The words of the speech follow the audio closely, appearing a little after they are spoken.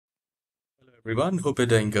Everyone, hope you're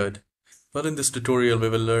doing good. Well, in this tutorial, we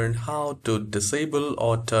will learn how to disable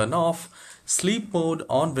or turn off sleep mode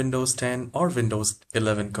on Windows 10 or Windows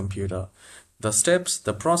 11 computer. The steps,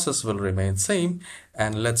 the process will remain same,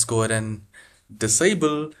 and let's go ahead and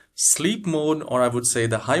disable sleep mode, or I would say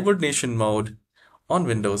the hibernation mode on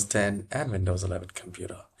Windows 10 and Windows 11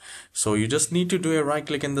 computer. So you just need to do a right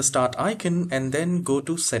click in the start icon and then go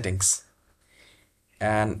to settings.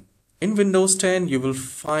 And in Windows 10, you will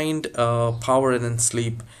find power and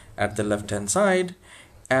sleep at the left hand side,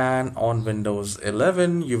 and on Windows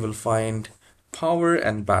 11 you will find power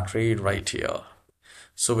and battery right here.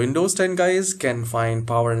 So Windows 10 guys can find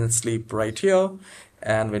power and sleep right here,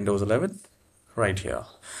 and Windows 11 right here.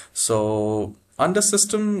 So under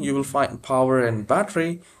system you will find power and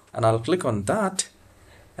battery, and I'll click on that.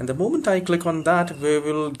 And the moment I click on that, we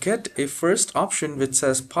will get a first option which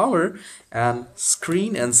says power and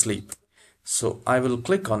screen and sleep. So I will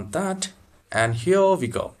click on that, and here we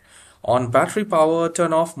go. On battery power,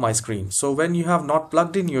 turn off my screen. So when you have not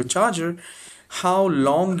plugged in your charger, how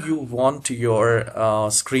long you want your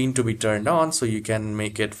screen to be turned on, so you can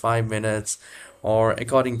make it 5 minutes or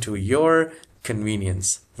according to your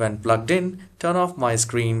convenience. When plugged in, turn off my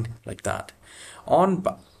screen like that. On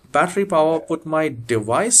battery power, put my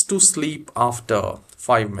device to sleep after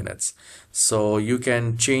 5 minutes. So you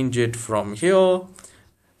can change it from here.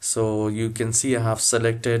 So you can see I have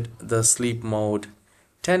selected the sleep mode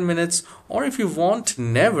 10 minutes, or if you want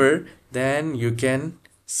never, then you can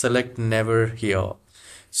select never here.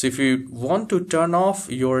 So if you want to turn off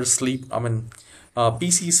your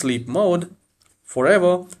PC sleep mode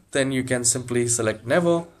forever, then you can simply select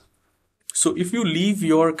never. So if you leave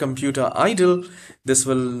your computer idle, this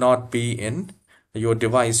will not be in your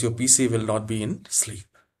device, your PC will not be in sleep.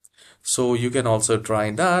 So you can also try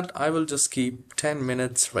that. I will just keep 10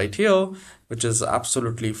 minutes right here, which is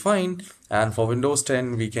absolutely fine. And for Windows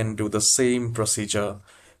 10, we can do the same procedure,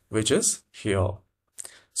 which is here.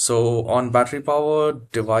 So on battery power,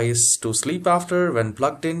 device to sleep after, when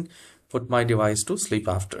plugged in, put my device to sleep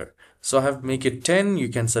after. So I have make it 10, you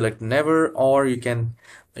can select never, or you can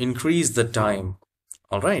increase the time.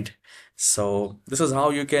 All right. So this is how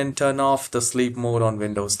you can turn off the sleep mode on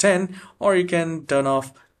Windows 10, or you can turn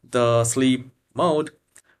off the sleep mode,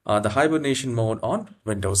 the hibernation mode on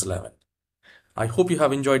Windows 11. I hope you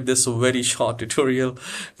have enjoyed this very short tutorial.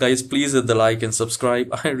 Guys, please hit the like and subscribe.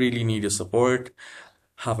 I really need your support.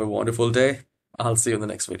 Have a wonderful day. I'll see you in the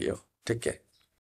next video. Take care.